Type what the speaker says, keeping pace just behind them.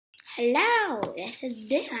Hello, this is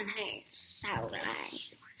Dylan here.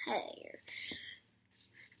 Here.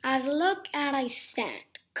 I look at a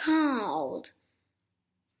stat called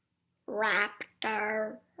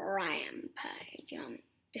Raptor Rampage.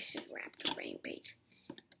 This is Raptor Rampage.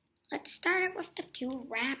 Let's start it with the two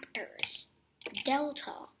raptors,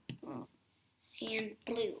 Delta and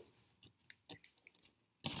Blue.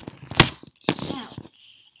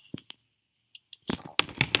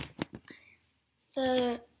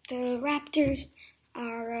 So, the raptors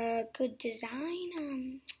are a good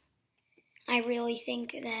design. I really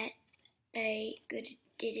think that they did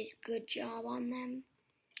a good job on them.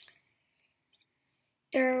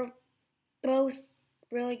 They're both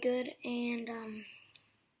really good, and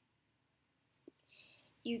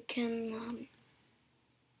you can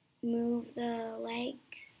move the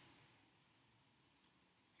legs,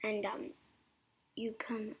 and you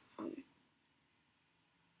can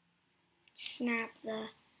snap the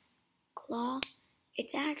claw.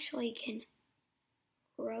 It actually can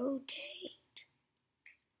rotate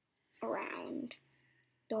around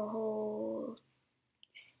the whole,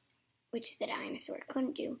 which the dinosaur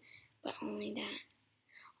couldn't do, but only that.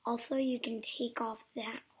 Also, you can take off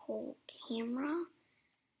that whole camera,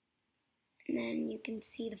 and then you can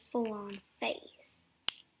see the full-on face.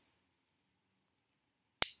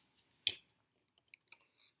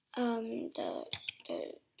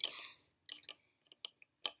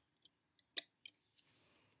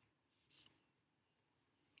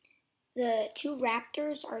 The two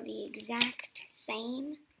raptors are the exact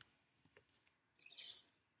same,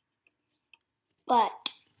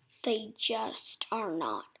 but they just are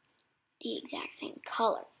not the exact same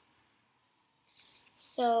color.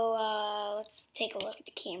 So let's take a look at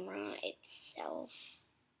the camera itself.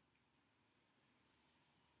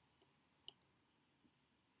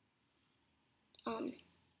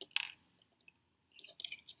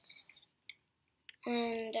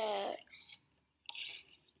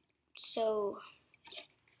 So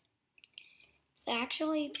it's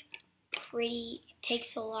actually pretty, it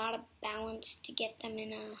takes a lot of balance to get them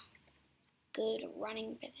in a good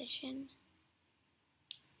running position.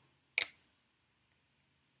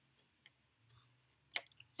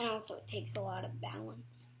 And also it takes a lot of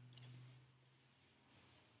balance.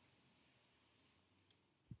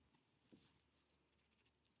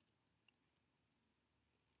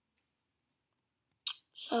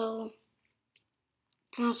 So,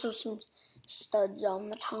 also some studs on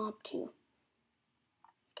the top to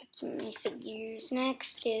get some figures.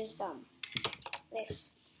 Next is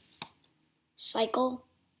this cycle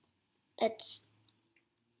that's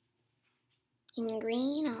in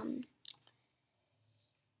green.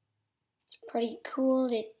 It's pretty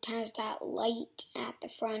cool. It has that light at the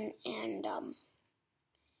front, and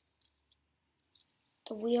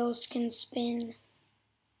the wheels can spin.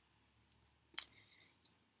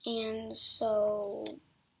 And so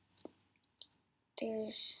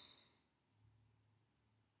this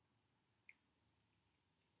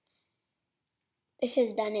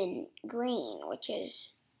is done in green, which is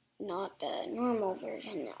not the normal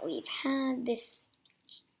version that we've had. This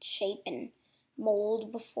shape and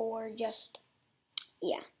mold before,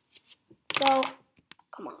 yeah. So,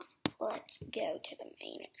 come on, let's go to the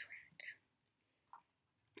main attraction.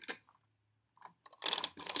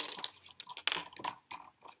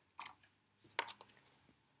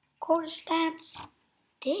 Of course, that's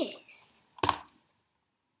this.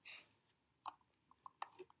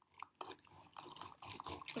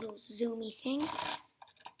 Little zoomy thing.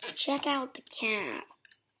 Let's check out the cab.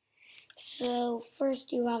 So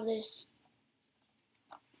first you have this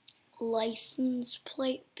license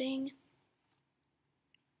plate thing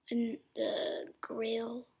and the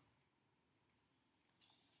grill.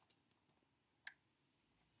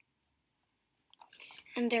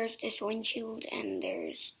 And there's this windshield, and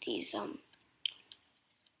there's these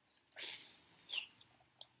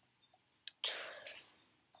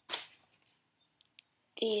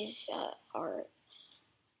are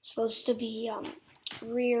supposed to be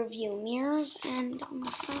rear view mirrors, and on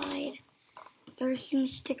the side there's some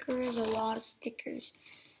stickers, a lot of stickers,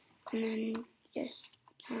 and then just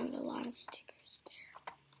have a lot of stickers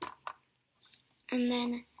there. And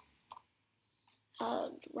then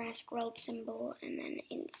Rascal symbol, and then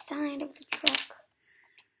inside of the truck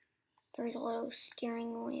there's a little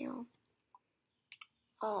steering wheel,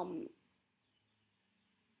 and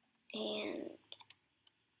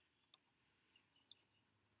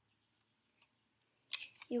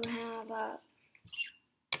you have a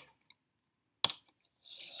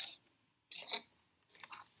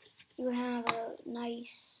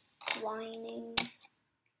nice lining,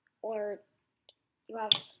 or you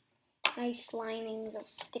have nice linings of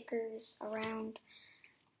stickers around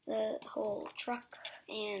the whole truck,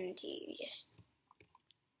 and you just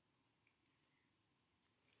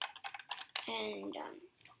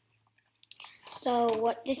so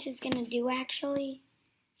what this is gonna do actually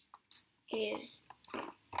is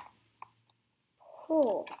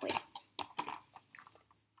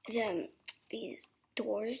these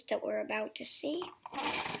doors that we're about to see,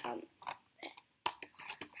 about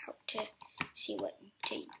to see what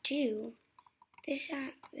to do. This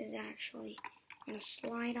is actually gonna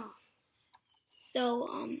slide off. So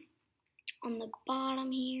on the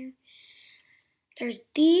bottom here, there's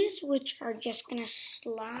these which are just gonna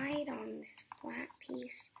slide on this flat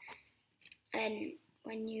piece, and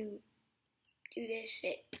when you do this,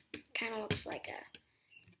 it kind of looks like a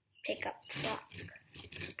pickup truck.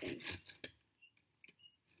 You can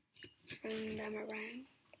turn them around.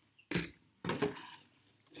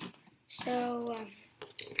 So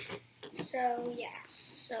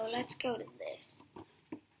let's go to this.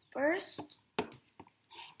 First,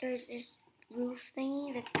 there's this roof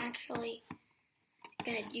thingy that's actually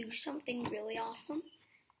gonna do something really awesome.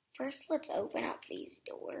 First, let's open up these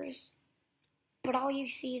doors. But all you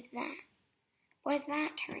see is that. What does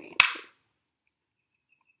that turn into?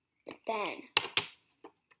 But then,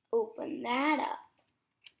 open that up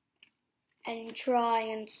and try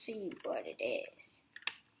and see what it is.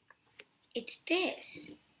 It's this,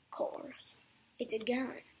 of course. It's a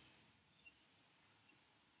gun.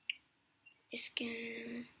 It's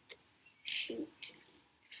gonna shoot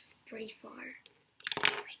pretty far.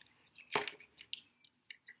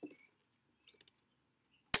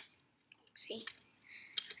 See?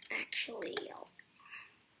 Actually,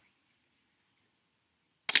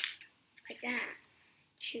 like that.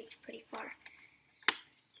 Shoots pretty far.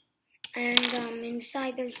 And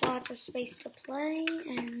inside there's lots of space to play,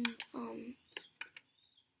 and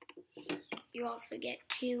you also get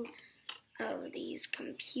 2 of these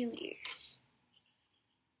computers.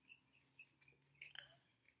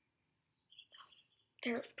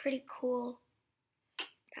 They're pretty cool.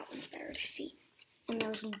 That one's better to see. And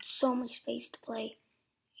there's so much space to play.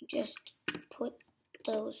 You just put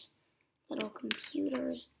those little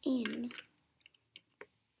computers in.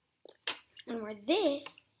 And where this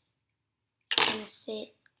is gonna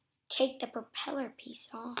sit, take the propeller piece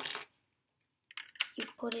off. You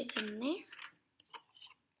put it in there.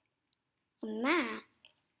 And that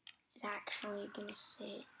is actually gonna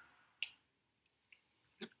sit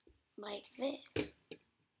like this.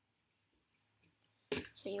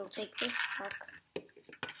 So you'll take this truck,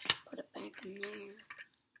 put it back in there.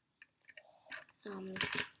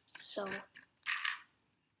 So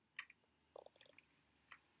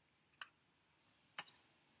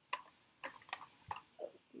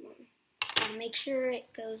make sure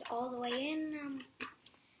it goes all the way in.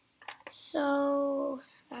 So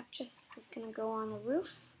that just is gonna go on the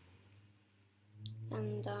roof,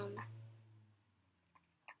 and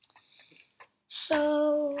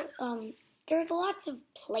there's lots of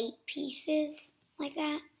plate pieces like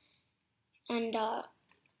that, and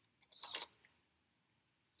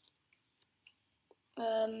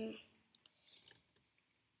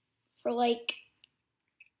for like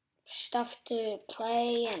stuff to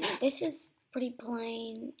play, and this is pretty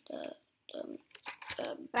plain. The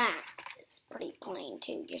back is pretty plain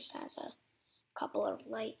too, just has a couple of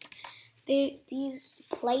lights. These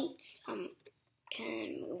plates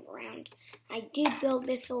can move around. I did build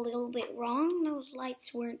this a little bit wrong. Those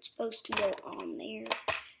lights weren't supposed to go on there,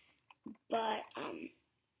 but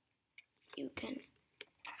you can.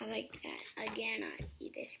 I like that. Again,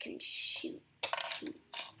 this can shoot.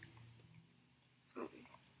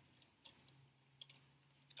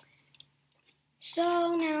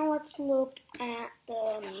 So now let's look at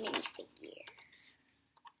the minifigure.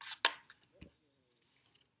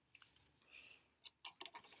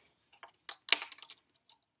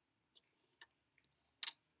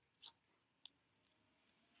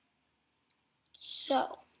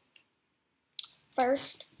 So,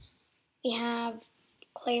 first we have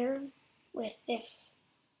Claire with this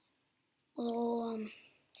little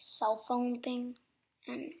cell phone thing,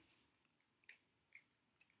 and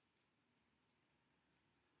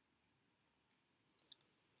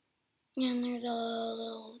there's a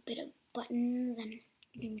little bit of buttons, and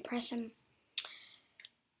you can press them.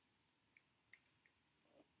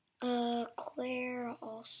 Claire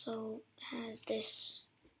also has this,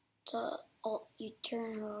 you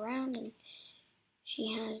turn her around and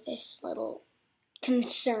she has this little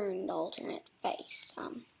concerned alternate face.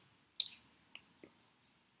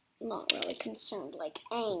 Not really concerned, like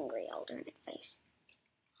angry alternate face.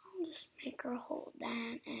 I'll just make her hold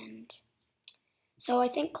that, and So I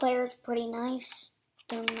think Claire's pretty nice.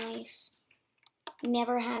 They're nice.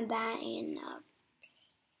 Never had that in,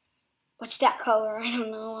 what's that color? I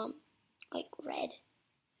don't know, like red.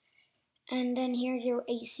 And then here's your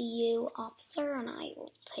ACU officer, and I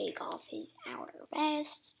will take off his outer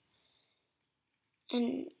vest.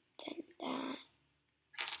 And then that.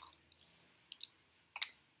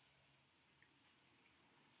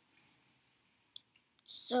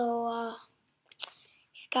 So,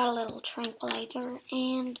 he's got a little tranquilizer,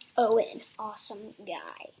 and Owen, awesome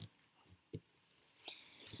guy.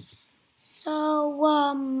 So,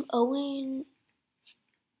 Owen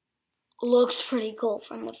looks pretty cool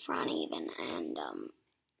from the front even, and,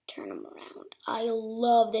 turn him around. I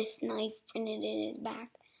love this knife printed in his back.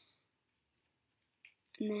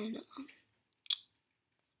 And then,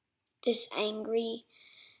 this angry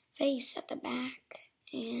face at the back,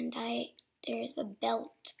 and there's a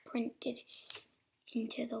belt printed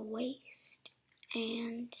into the waist,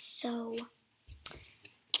 and so,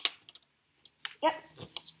 yep,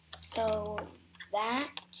 so that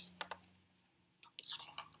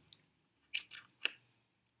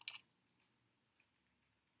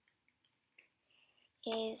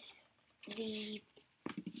is the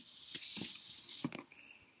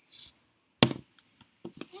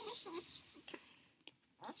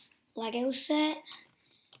Lego set.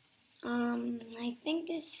 I think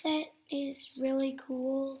this set is really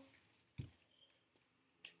cool.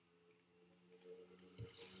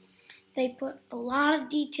 They put a lot of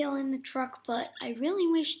detail in the truck, but I really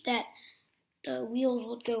wish that the wheels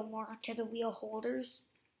would go more to the wheel holders.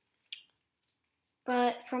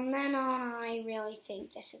 But from then on, I really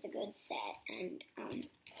think this is a good set, and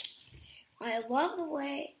I love the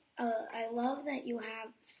way, I love that you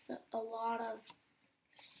have a lot of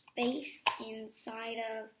space inside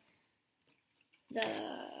of the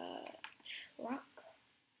truck.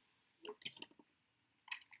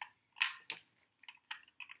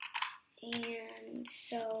 And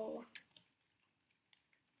so,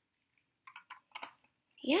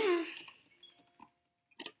 yeah,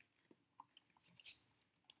 it's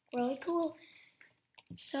really cool.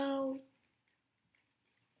 So,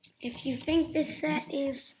 if you think this set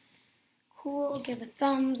is cool, give a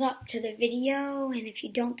thumbs up to the video, and if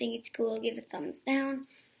you don't think it's cool, give a thumbs down.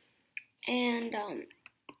 And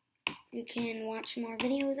you can watch more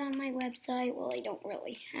videos on my website. Well, I don't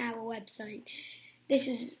really have a website.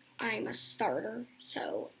 I'm a starter,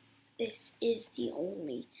 so this is the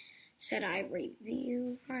only set I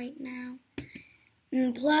review right now.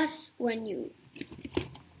 And plus, when you're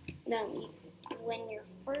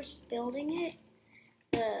first building it,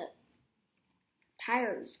 the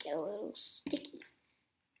tires get a little sticky,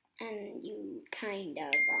 and you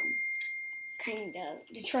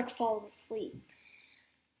the truck falls asleep.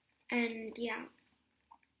 And yeah,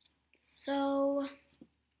 so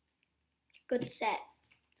good set.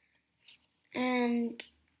 And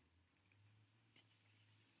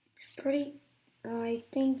I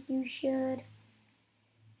think you should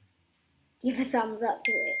give a thumbs up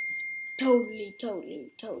to it. Totally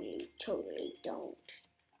don't,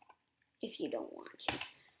 if you don't want to.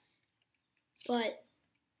 But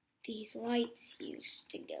these lights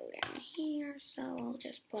used to go down here, so I'll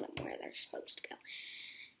just put them where they're supposed to go.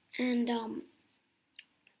 And,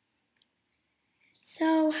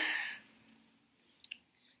 so,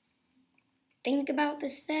 think about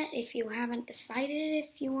this set if you haven't decided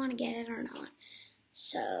if you want to get it or not.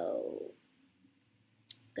 So,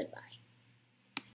 goodbye.